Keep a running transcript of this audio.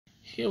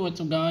Hey,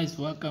 what's up guys,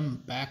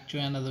 welcome back to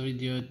another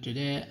video.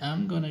 Today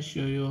I'm gonna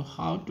show you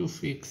how to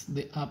fix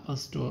the Apple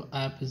Store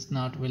app is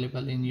not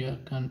available in your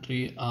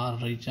country or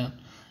region.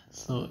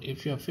 So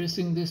if you're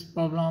facing this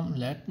problem,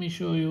 let me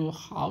show you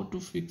how to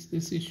fix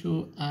this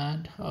issue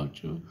and how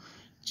to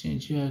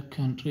change your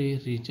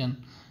country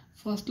region.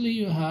 Firstly,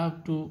 you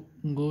have to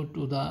go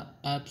to the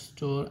App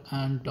Store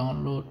and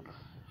download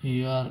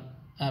your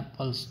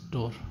Apple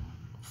Store.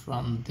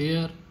 From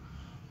there,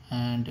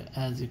 and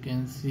as you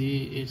can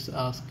see, it's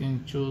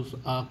asking choose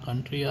a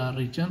country or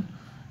region.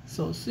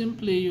 So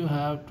simply you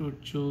have to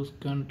choose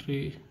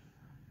country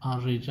or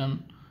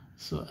region.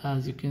 So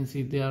as you can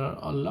see, there are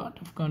a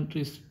lot of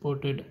countries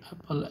supported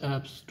Apple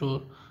App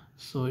Store,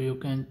 so you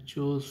can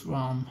choose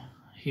from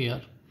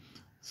here.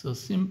 So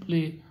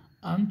simply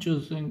I'm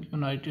choosing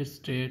United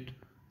States.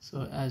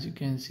 So as you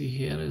can see,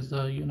 here is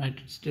the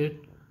United States.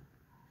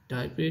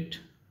 Type it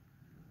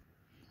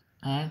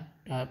and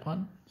type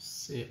on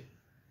save.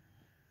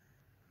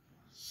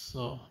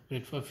 So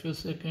wait for a few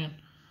seconds.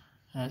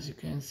 As you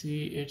can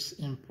see, it's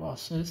in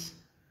process.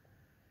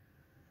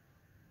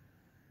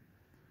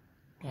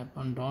 Tap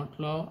on don't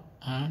allow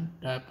and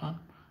tap on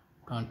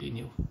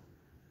continue.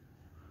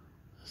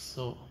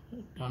 So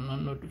turn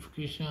on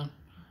notification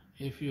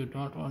if you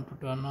don't want to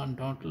turn on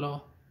don't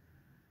allow.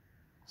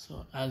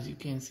 So as you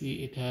can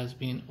see, it has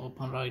been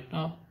open right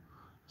now.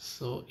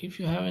 So if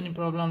you have any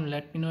problem,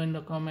 let me know in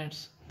the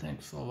comments.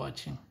 Thanks for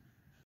watching.